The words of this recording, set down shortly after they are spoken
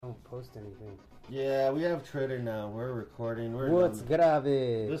Don't post anything. Yeah, we have Twitter now. We're recording. What's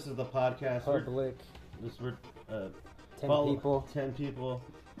grave? This is the podcast. Public. We're 10 people. 10 people.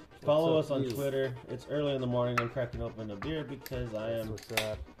 Follow us on you? Twitter. It's early in the morning. I'm cracking open a beer because I am What's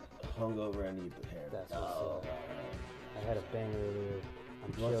up? hungover. I need the hair. That's what's up. I had a bang earlier.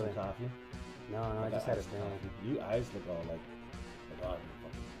 I'm You want some chilling. coffee? No, I just had a bang. You eyes look all like oh,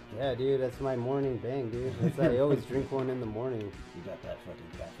 Yeah, dude, that's my morning bang, dude. That's I always drink one in the morning. you got that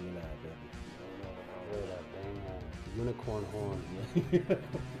fucking caffeine eye, baby. Oh, that bang, unicorn horn.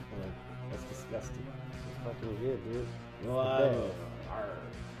 That's disgusting. It's fucking good, dude. Well,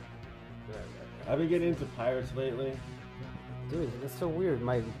 I've been getting into pirates lately. Dude, it's so weird.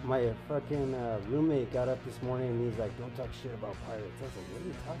 My fucking roommate got up this morning and he's like, "Don't talk shit about pirates." I was like, "What are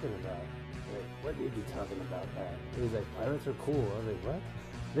you talking about? Like, what are you talking about that?" He's like, "Pirates are cool." I was like, "What?"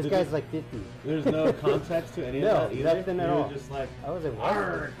 This guy's like 50. There's no context to any of that either. Nothing at all. Just like, I was like,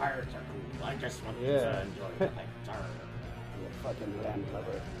 "Arr, pirates are cool. I just want to enjoy life." You fucking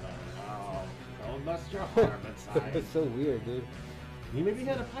landlubber. Oh, don't bust your arm inside. It's so weird, dude. He maybe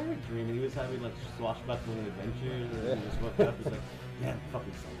had a pirate dream and he was having like swashbuckling adventures and he just woke up. He's like, "Yeah,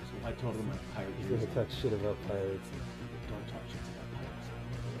 fucking so I told him my pirate He's dreams." gonna talk shit about pirates. Don't talk shit about pirates.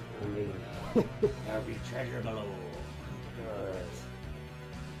 I mean, There'll be treasure below.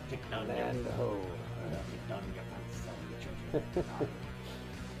 Take down land ho. Take down your pants and the treasure.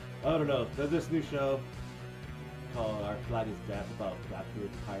 I don't know. There's this new show called Our Flag is Death about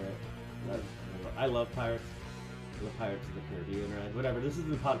Blackbeard's pirate. I love pirates. I love Pirates of the Caribbean, right? Whatever. This is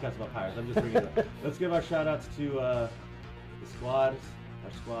the podcast about pirates. I'm just bringing it up. Let's give our shout outs to the squads,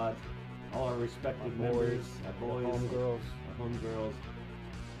 our squad, all our respective members, our boys, our homegirls,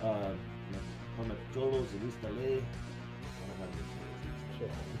 Jolos and Istale.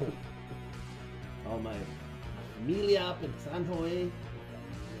 All my familia up in San Jose.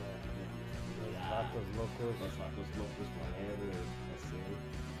 Los locos,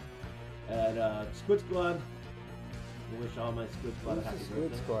 and Squid Squad. I wish all my Squid Squad a happy birthday.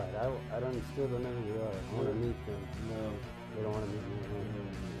 Squid Squad? I still don't know who they are. I want to meet them. No. They don't want to meet me.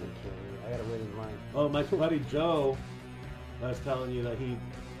 I gotta wait in line. Oh, my buddy Joe, I was telling you that he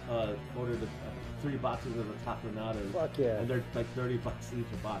ordered 3 boxes of the taconadas. Fuck yeah. And they're like $30 each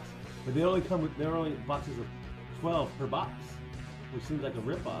a box. But they're only boxes of 12 per box, which seems like a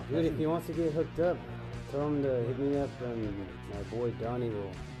ripoff. Dude, if he wants to get hooked up, tell him to hit me up and my boy Donnie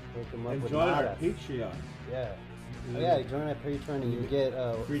will hook him up with join our nadas. Patreon. Yeah. Yeah, join our Patreon and you get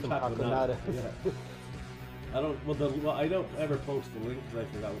free some taconadas. taconadas. Yeah. I don't ever post the link because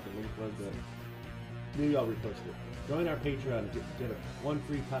I forgot what the link was, but maybe I'll repost it. Join our Patreon, get one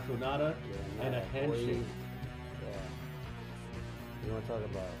free taconada and a handshake. Yeah. You want to talk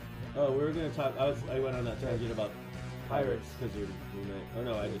about? Oh, we were gonna talk. I went on that tangent about pirates because you're roommate. Oh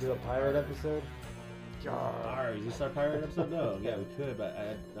no, I just do a pirate episode. Is this our pirate episode? No, yeah, we could, but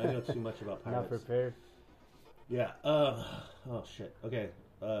I know too much about pirates. Not prepared. Yeah. Oh shit. Okay.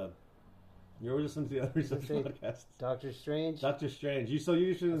 You ever listen to the other podcast? Doctor Strange. Doctor Strange. You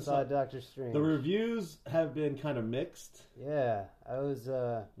should saw Doctor Strange. The reviews have been kind of mixed. Yeah, I was.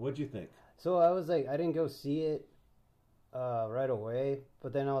 What'd you think? So I was like, I didn't go see it right away,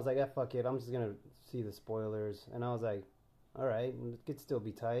 but then I was like, yeah, fuck it, I'm just gonna see the spoilers, and I was like, all right, it could still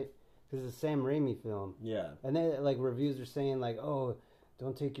be tight because it's a Sam Raimi film. Yeah. And then like reviews are saying like, oh,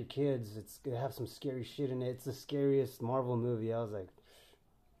 don't take your kids. It's gonna have some scary shit in it. It's the scariest Marvel movie. I was like,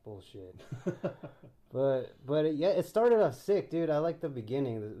 bullshit. but it started off sick, dude. I liked the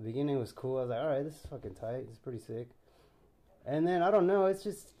beginning. The beginning was cool. I was like, all right, this is fucking tight. It's pretty sick. And then I don't know.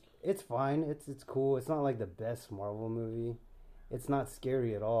 It's fine. It's cool. It's not like the best Marvel movie. It's not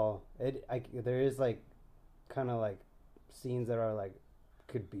scary at all. There is like kind of like scenes that are like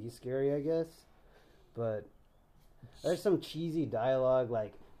could be scary, I guess. But there's some cheesy dialogue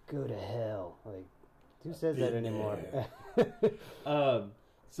like "go to hell." Like, who says that anymore?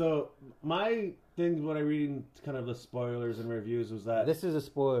 So my thing when I read kind of the spoilers and reviews was that this is a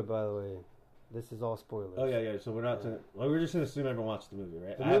spoiler, by the way. This is all spoilers. Oh yeah. So we're not. We're just gonna assume everyone watched the movie,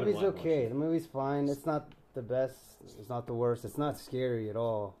 right? The movie's okay. The movie's fine. It's not the best. It's not the worst. It's not scary at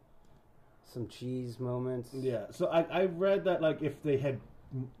all. Some cheese moments. Yeah. So I read that like if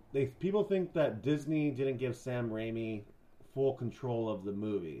people think that Disney didn't give Sam Raimi full control of the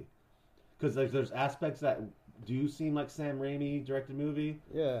movie because there's aspects that do seem like Sam Raimi directed movie.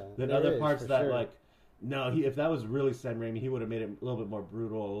 Yeah. Then other parts that like. No, if that was really Sam Raimi, he would have made it a little bit more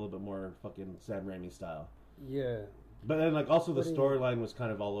brutal, a little bit more fucking Sam Raimi style. Yeah. But then, like, also the storyline was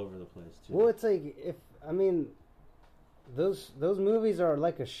kind of all over the place, too. Well, it's like, those movies are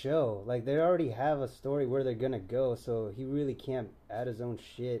like a show. Like they already have a story where they're gonna go, so he really can't add his own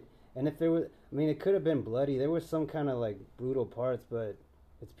shit. And if there was, I mean, it could have been bloody. There was some kind of like brutal parts, but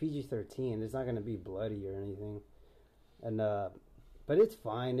it's PG-13. It's not gonna be bloody or anything. And but it's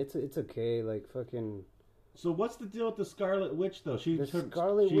fine. It's okay. Like fucking. So what's the deal with the Scarlet Witch though? She Witch,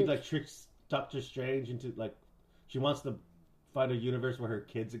 like tricks Doctor Strange into like she wants to find a universe where her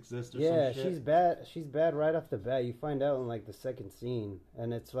kids exist or some shit. Yeah, she's bad. She's bad right off the bat. You find out in like the second scene,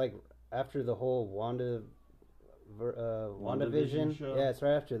 and it's like after the whole WandaVision show. Yeah, it's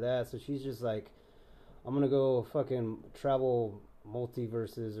right after that. So she's just like, I'm gonna go fucking travel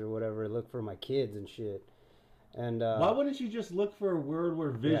multiverses or whatever, look for my kids and shit. And why wouldn't she just look for a world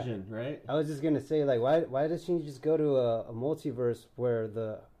where Vision, right? I was just gonna say, like, why does she just go to a multiverse where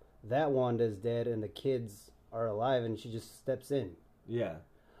that Wanda's dead and the kids are alive, and she just steps in? Yeah.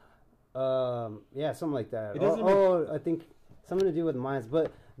 Yeah, something like that. I I think something to do with minds.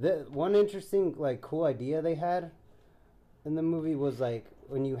 But the one interesting, like, cool idea they had in the movie was like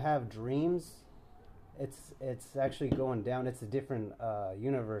when you have dreams, it's actually going down. It's a different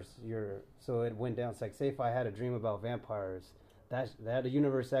universe. So it went down. It's like, say if I had a dream about vampires, that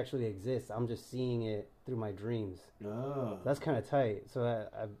universe actually exists. I'm just seeing it through my dreams. Oh. That's kind of tight. So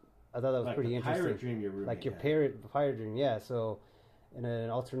I thought that was like pretty the interesting. Pirate dream your roommate like your had. pirate dream, yeah. So in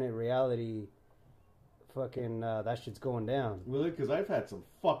an alternate reality, fucking that shit's going down. Really? Because I've had some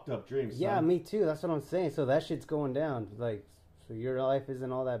fucked up dreams. Yeah, son. me too. That's what I'm saying. So that shit's going down. Like, so your life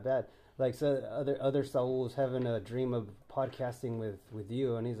isn't all that bad. Like, so other Saul was having a dream of podcasting with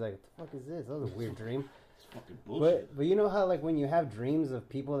you, and he's like, "What the fuck is this? That was a weird dream." It's fucking bullshit. But you know how like when you have dreams of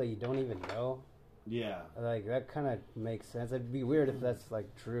people that you don't even know, yeah, like that kind of makes sense. It'd be weird if that's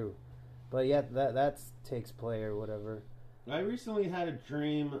like true, but yeah, that takes play or whatever. I recently had a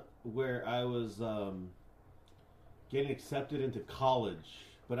dream where I was getting accepted into college,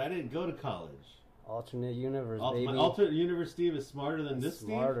 but I didn't go to college. Alternate universe, baby. My alternate universe Steve is smarter than this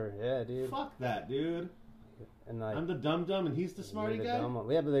Smarter, Steve? yeah, dude. Fuck that, dude. And like, I'm the dumb and he's the smarty you're the guy? dumb one.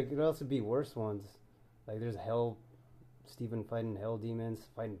 Yeah, but there could also be worse ones. Like there's hell, Stephen fighting hell demons,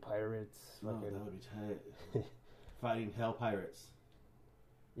 fighting pirates. Oh, Fucking... that would be tight. Fighting hell pirates.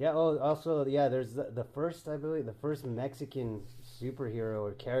 Yeah, oh, also, yeah, there's the first, I believe, the first Mexican superhero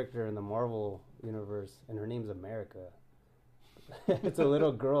or character in the Marvel universe, and her name's America. It's a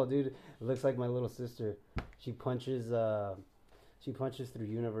little girl, dude. It looks like my little sister. She punches through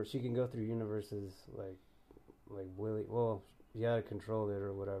universe. She can go through universes like Willy. Well, you gotta control it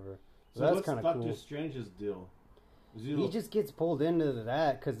or whatever. So that's kind what's of cool. Doctor Strange's deal? He just gets pulled into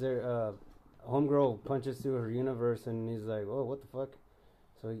that because their homegirl punches through her universe, and he's like, "Oh, what the fuck?"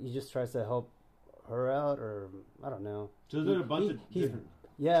 So he just tries to help her out, or I don't know. So there's a bunch of different...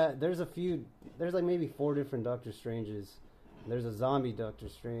 Yeah, there's there's like maybe 4 different Doctor Stranges. There's a zombie Doctor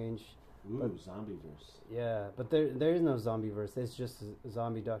Strange. Ooh, zombieverse. Yeah, but there is no zombieverse. It's just a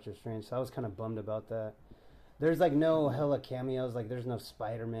zombie Doctor Strange. So I was kind of bummed about that. There's like no hella cameos. Like there's no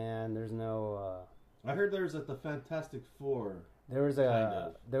Spider-Man. There's no... I heard there's the Fantastic Four. There was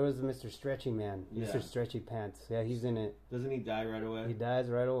Mr. Stretchy Man. Yeah. Mr. Stretchy Pants. Yeah, he's in it. Doesn't he die right away? He dies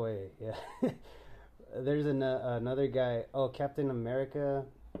right away. Yeah. There's another guy. Oh, Captain America.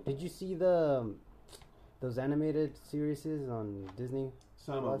 Did you see those animated series on Disney?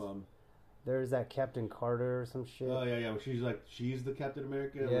 Some Plus? of them. There's that Captain Carter or some shit. Oh yeah. Well, she's the Captain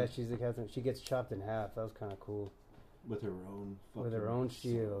America. Yeah, she's the captain. She gets chopped in half. That was kind of cool. With her own. With her own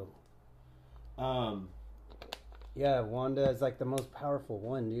shield. Soul. Yeah, Wanda is like the most powerful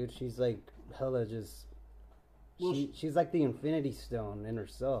one, dude. She's like hella just. Well, she's like the Infinity Stone in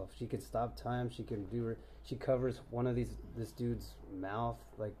herself. She can stop time. She can do. She covers one of this dude's mouth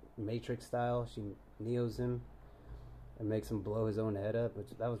like Matrix style. She neos him and makes him blow his own head up. Which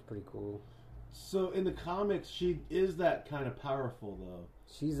that was pretty cool. So in the comics, she is that kind of powerful though.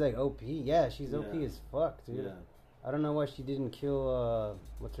 She's like OP. Yeah, she's OP as fuck, dude. Yeah. I don't know why she didn't kill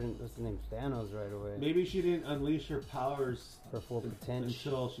what's the name, Thanos right away. Maybe she didn't unleash her powers Her full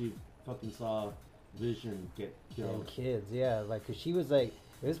potential until she fucking saw Vision get killed. and kids. Yeah, like 'cause she was like,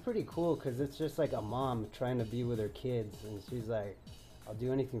 it was pretty cool because it's just like a mom trying to be with her kids, and she's like, I'll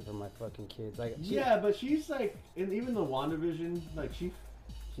do anything for my fucking kids. Like, Yeah, but she's like, and even the WandaVision, like she's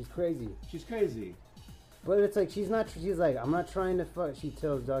crazy. she's crazy. But it's like she's like, I'm not trying to fuck. She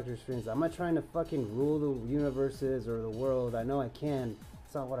tells Doctor Strange, I'm not trying to fucking rule the universes or the world. I know I can.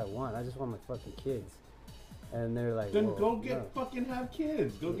 It's not what I want. I just want my fucking kids. And they're like, Then go fucking have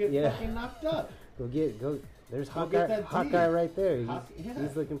kids. Go get fucking knocked up. Go. There's Go get that Hawkeye D. right there. Yeah.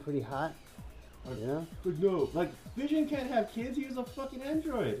 He's looking pretty hot. You know? But no, like Vision can't have kids. He was a fucking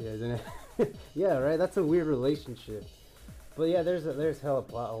android. Yeah, isn't it? Yeah, right. That's a weird relationship. But yeah, there's hella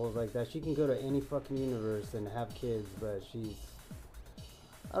plot holes like that. She can go to any fucking universe and have kids, but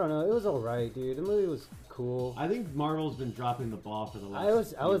I don't know. It was alright, dude. The movie was cool. I think Marvel's been dropping the ball for the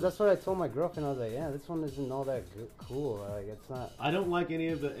last. That's what I told my girlfriend. I was like, yeah, this one isn't all that cool. Like, it's not. I don't like any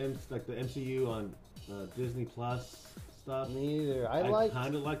of the MCU on Disney Plus stuff. Me either. I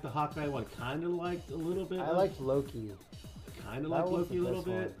kind of like the Hawkeye one. Kind of liked a little bit. I liked Loki. Kind of liked Loki a little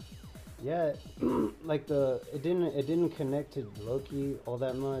bit. One. Yeah, like it didn't connect to Loki all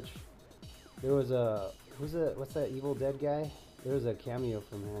that much. There was what's that Evil Dead guy? There was a cameo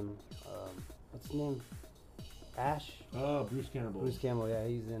from him. What's his name? Ash? Oh, Bruce Campbell. Bruce Campbell, yeah,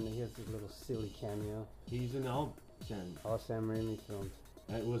 he has this little silly cameo. He's in all Sam Raimi films.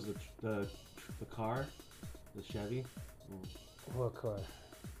 It was the car, the Chevy. What car?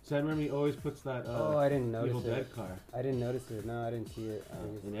 Sam Raimi always puts that. I didn't notice Evil Dead car. I didn't notice it. No, I didn't see it.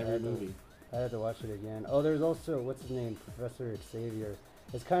 In every movie. I had to watch it again. Oh, there's also what's his name, Professor Xavier.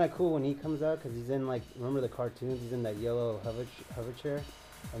 It's kind of cool when he comes out because he's in remember the cartoons? He's in that yellow hover chair,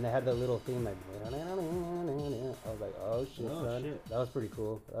 and they had the little theme like. I was like, oh shit, son. Shit. That was pretty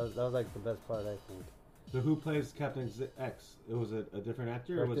cool. That was like the best part, I think. So who plays Captain X? Was it a different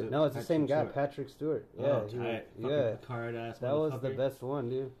actor? Or was it no, it's the same guy, Patrick Stewart. Yeah, oh, tight. Yeah. Card ass. That was the best one,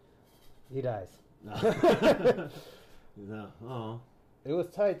 dude. He dies. No. No. Oh. It was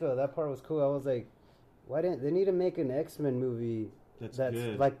tight though. That part was cool. I was like, why didn't they need to make an X-Men movie that's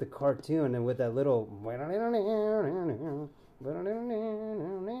good. Like the cartoon and with that little.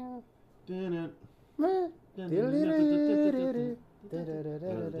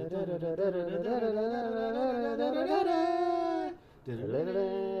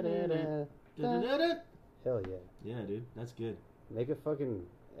 Hell yeah. Yeah, dude. That's good. Make a fucking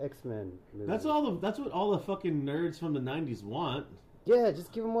X-Men movie. That's what all the fucking nerds from the 90s want. Yeah,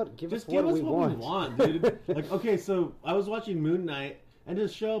 just give us what we want, dude. Like, okay, so I was watching Moon Knight, and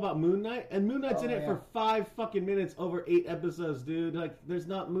there's a show about Moon Knight, and Moon Knight's in it for 5 fucking minutes over 8 episodes, dude. Like, there's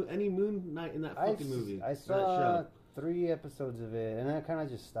not any Moon Knight in that fucking movie. I saw 3 episodes of it, and then I kind of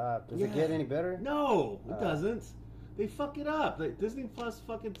just stopped. Does it get any better? No, it doesn't. They fuck it up. Like, Disney Plus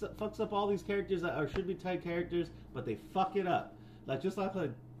fucking fucks up all these characters that should be tight characters, but they fuck it up. Like, just like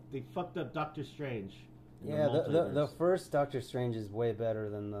they fucked up Doctor Strange. Yeah, the first Doctor Strange is way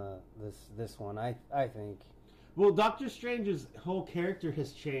better than this one. I think. Well, Doctor Strange's whole character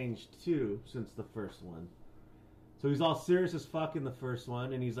has changed too since the first one. So he's all serious as fuck in the first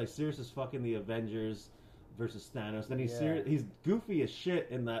one, and he's like serious as fuck in the Avengers versus Thanos. Then he's goofy as shit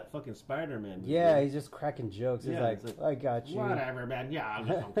in that fucking Spider-Man movie. Yeah, he's just cracking jokes. He's like, I got you. Whatever, man. Yeah, I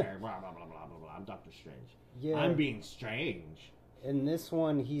just don't care. Blah blah blah blah blah blah. I'm Doctor Strange. Yeah, I'm being strange. In this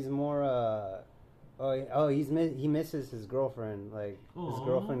one, he's more. He misses his girlfriend. Like, his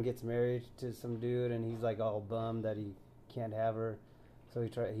girlfriend gets married to some dude, and he's like all bummed that he can't have her. So he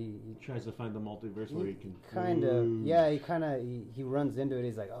tries to find the multiverse where he can kind of he runs into it.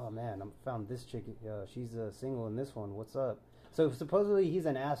 He's like, oh man, I found this chick. She's single in this one. What's up? So supposedly he's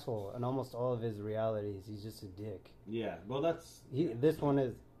an asshole in almost all of his realities. He's just a dick. Yeah, well that's this one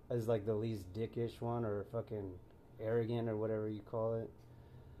is like the least dickish one, or fucking arrogant, or whatever you call it.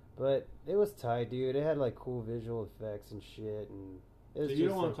 But it was tight, dude. It had like cool visual effects and shit, and it was so you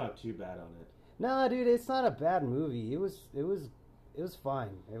don't want to talk too bad on it. Nah, dude, it's not a bad movie. It was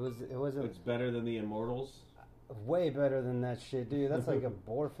fine. It wasn't. It's better than the Immortals. Way better than that shit, dude. That's like a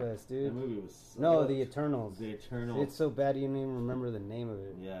bore fest, dude. That movie was the Eternals. The Eternals. It's so bad you don't even remember the name of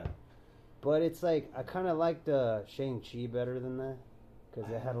it. Yeah. But it's like I kind of liked Shang-Chi better than that because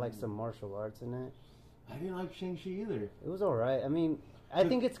it had like some martial arts in it. I didn't like Shang-Chi either. It was alright. I mean, I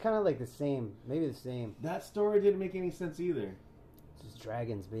think it's kind of like the same. Maybe the same. That story didn't make any sense either. It's just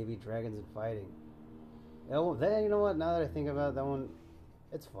dragons, baby. Dragons and fighting. You know what? Now that I think about it, that one,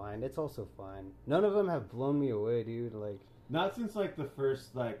 it's fine. It's also fine. None of them have blown me away, dude. Like, not since like the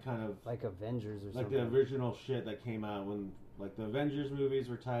first like kind of like Avengers or like something. The original shit that came out when like the Avengers movies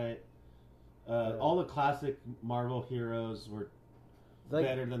were tight. All the classic Marvel heroes were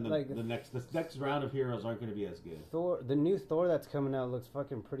better than the next round of heroes aren't going to be as good. The new Thor that's coming out looks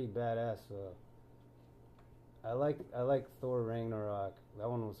fucking pretty badass. I like Thor Ragnarok. That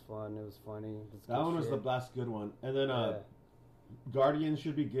one was fun. It was funny. That one was the last good one. And then Guardians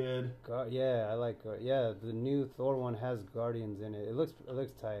should be good. I like the new Thor one has Guardians in it. It looks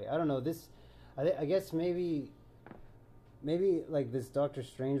tight. I don't know this. I guess maybe like this Doctor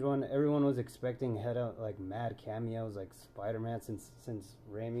Strange one, everyone was expecting had like mad cameos like Spider-Man since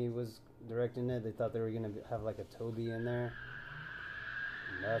Raimi was directing it. They thought they were gonna have like a Toby in there.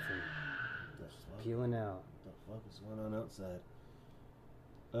 Nothing. Just peeling out. What the fuck is going on outside?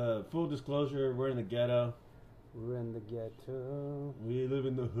 Full disclosure, we're in the ghetto. We're in the ghetto. We live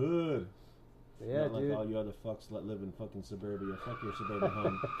in the hood. Yeah, not dude. like all you other fucks that live in fucking suburbia. Fuck your suburban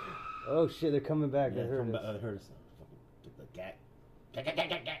home. Oh shit, they're coming back. Yeah, They heard us. I heard us. Fucking get the gat.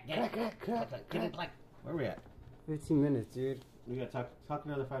 Where we at? 15 minutes, dude. We gotta talk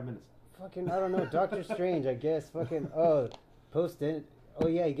another 5 minutes. Fucking, I don't know. Doctor Strange, I guess. Fucking, post it. Oh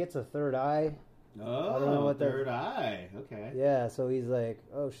yeah, he gets a third eye. Oh, I don't know what third eye. Okay. Yeah, so he's like,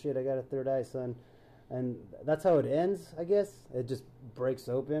 oh shit, I got a third eye, son. And that's how it ends, I guess. It just breaks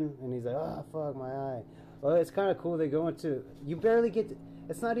open, and he's like, oh, fuck, my eye. Well, it's kind of cool. They go into... You barely get to...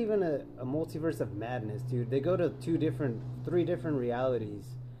 It's not even a multiverse of madness, dude. They go to three different realities.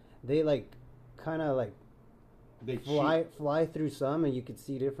 They, like, kind of, like, They fly through some, and you could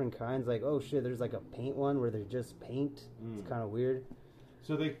see different kinds. Like, oh shit, there's like a paint one where they're just paint. It's kind of weird.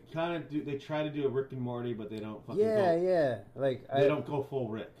 So they kind of do. They try to do a Rick and Morty, but they don't. Fucking Yeah. Like they don't go full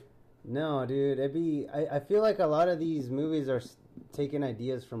Rick. No, dude. I feel like a lot of these movies are taking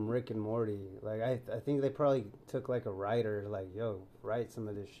ideas from Rick and Morty. Like I think they probably took like a writer, like, yo, write some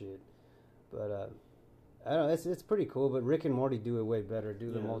of this shit. But I don't know. It's pretty cool. But Rick and Morty do it way better.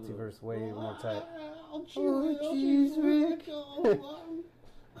 Do the multiverse way more tight. Oh, jeez, Rick.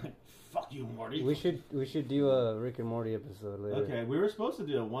 Fuck you, Morty. We should do a Rick and Morty episode later. Okay, we were supposed to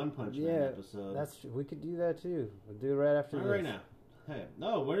do a One Punch Man episode. We could do that too. We'll do it right after this. Right now. Hey,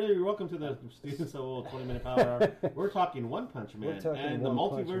 no, you're welcome to the Students of 20-minute power hour. We're talking One Punch Man and the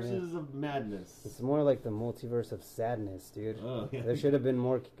multiverses of madness. It's more like the multiverse of sadness, dude. Oh, yeah. There should have been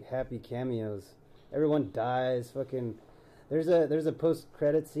more happy cameos. Everyone dies. Fucking. There's a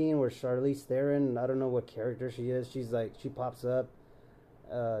post-credit scene where Charlize Theron, I don't know what character she is. She's like, she pops up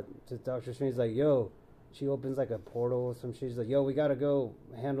to Doctor Strange. Like, yo, she opens like a portal or some shit. She's like, yo, we gotta go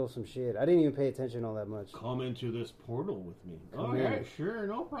handle some shit. I didn't even pay attention all that much. Come into this portal with me. Come yeah, in. Sure,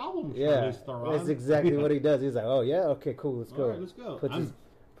 no problem. Yeah, that's exactly what he does. He's like, oh yeah, okay, cool, let's go. All right, let's go.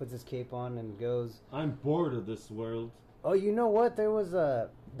 Puts his cape on and goes. I'm bored of this world. Oh, you know what? There was the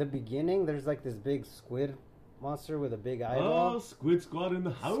beginning. There's like this big squid monster with a big eyeball. Oh, Squid Squad in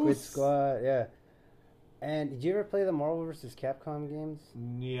the house. Squid Squad, yeah. And did you ever play the Marvel vs. Capcom games?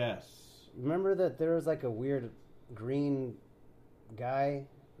 Yes. Remember that there was like a weird green guy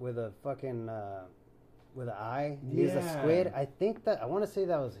with a fucking with an eye? He was a squid. I want to say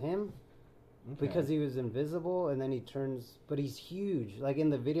that was him. Okay. Because he was invisible, and then he turns... But he's huge. Like,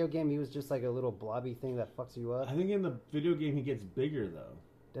 in the video game, he was just like a little blobby thing that fucks you up. I think in the video game, he gets bigger, though.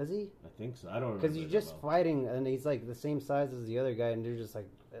 Does he? I think so. I don't remember. Because you're just fighting, and he's like the same size as the other guy, and you're just like...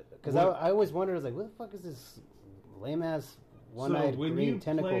 Because I always wondered, I was like, what the fuck is this lame-ass one-eyed green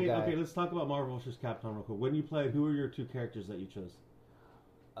tentacle guy? Okay, let's talk about Marvel vs. Capcom real quick. When you played, who were your two characters that you chose?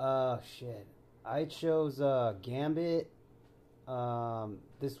 Shit. I chose Gambit,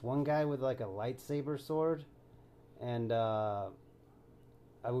 this one guy with like a lightsaber sword, and I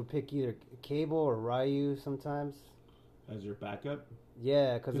would pick either Cable or Ryu sometimes. As your backup?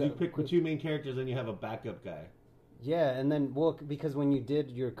 Yeah, because you pick the two main characters and you have a backup guy. Yeah, and then, well, because when you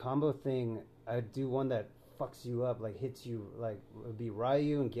did your combo thing, I'd do one that fucks you up, like hits you, like, it would be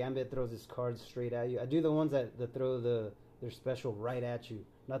Ryu, and Gambit throws his cards straight at you. I do the ones that throw their special right at you,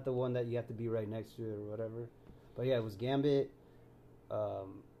 not the one that you have to be right next to it or whatever. But yeah, it was Gambit,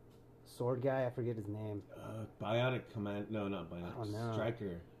 sword guy, I forget his name. Bionic Command, no, not Bionic, oh, no.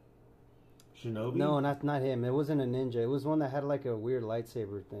 Striker. Shinobi? No, not him. It wasn't a ninja. It was one that had like a weird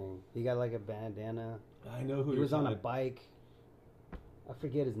lightsaber thing. He got like a bandana. I know who he was on a bike. I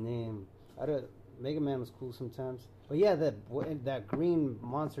forget his name. Mega Man was cool sometimes. But yeah, that green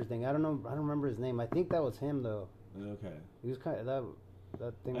monster thing. I don't know. I don't remember his name. I think that was him though. Okay. He was kind of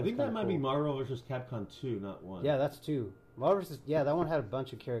that thing. I think that might be Marvel vs. Capcom 2, not 1. Yeah, that's 2. Marvel vs. Yeah, that one had a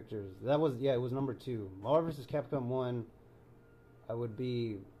bunch of characters. It was number 2. Marvel vs. Capcom 1. I would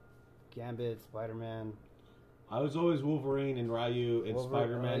be Gambit, Spider-Man. I was always Wolverine and Ryu, and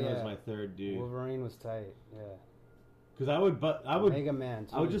Spider-Man was my third dude. Wolverine was tight, yeah. Because I would Mega Man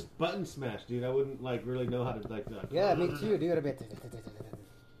too. I would just button smash, dude. I wouldn't like really know how to like that. Yeah, me too, dude. I'd be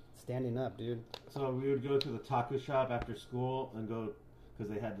standing up, dude. So we would go to the taco shop after school and go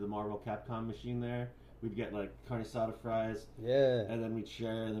because they had the Marvel Capcom machine there. We'd get like carne asada fries. Yeah. And then we'd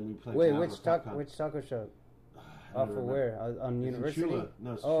share, and then we'd play. Wait, which taco shop? Off of where? On University? Chula.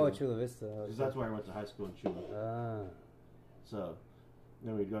 No, it's Chula. Chula Vista. Because that's where I went to high school in Chula. Ah. So,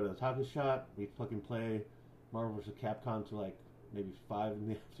 then we'd go to the taco shop. We'd fucking play Marvel vs. Capcom to like maybe 5 in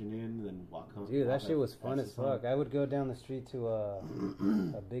the afternoon, and then walk home. Dude, that shit was fun as fuck. I would go down the street to a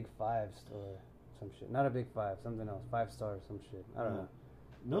Big Five store, some shit. Not a Big Five, something else. 5 Star, some shit. I don't know.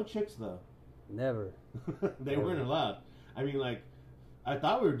 No chicks though. Never. They weren't allowed. I mean, like, I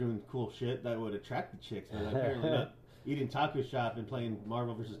thought we were doing cool shit that would attract the chicks, but apparently not. Eating taco shop and playing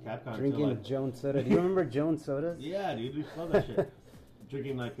Marvel vs. Capcom. Drinking like, Jones soda. Do you remember Jones sodas? Yeah, dude, we love that shit.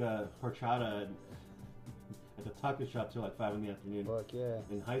 Drinking like horchata at the taco shop till like 5 in the afternoon. Fuck yeah.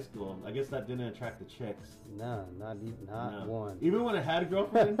 In high school, I guess that didn't attract the chicks. No, not one. Even when I had a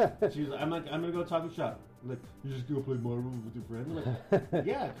girlfriend, she was like, I'm gonna go to taco shop. I'm like, you just go play Marvel with your friend? I'm like,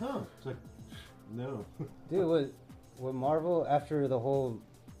 yeah, come. It's like, no. Dude, what Marvel, after the whole...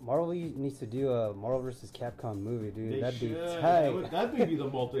 Marvel needs to do a Marvel vs. Capcom movie, dude. That'd be tight. That'd be the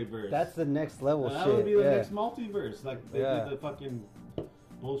multiverse. That's the next level shit. That would be the next multiverse. Like, they did the fucking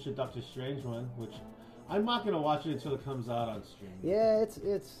bullshit Doctor Strange one, which I'm not going to watch it until it comes out on stream. Yeah,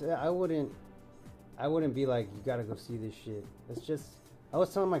 it's I wouldn't be like, you gotta go see this shit. It's just... I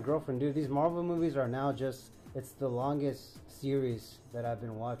was telling my girlfriend, dude, these Marvel movies are now just... It's the longest series that I've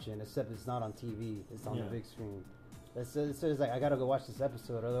been watching, except it's not on TV. It's on the big screen. It's like, I gotta go watch this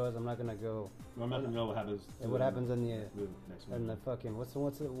episode, otherwise I'm not gonna go. Well, I'm not gonna know what happens. What happens in the next in the fucking what's the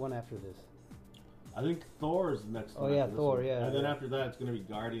one after this? I think Thor's next. Oh yeah, Thor. One. Yeah. And then after that, it's gonna be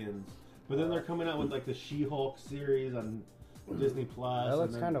Guardians. But then they're coming out with like the She-Hulk series on Disney Plus. That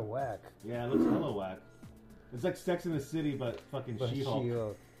looks kind of whack. Yeah, it looks hella whack. It's like Sex in the City, but fucking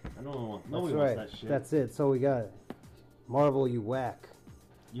She-Hulk. I don't want. Nobody wants that shit. That's it. So we got Marvel. You whack.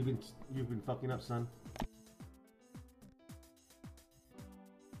 You've been fucking up, son.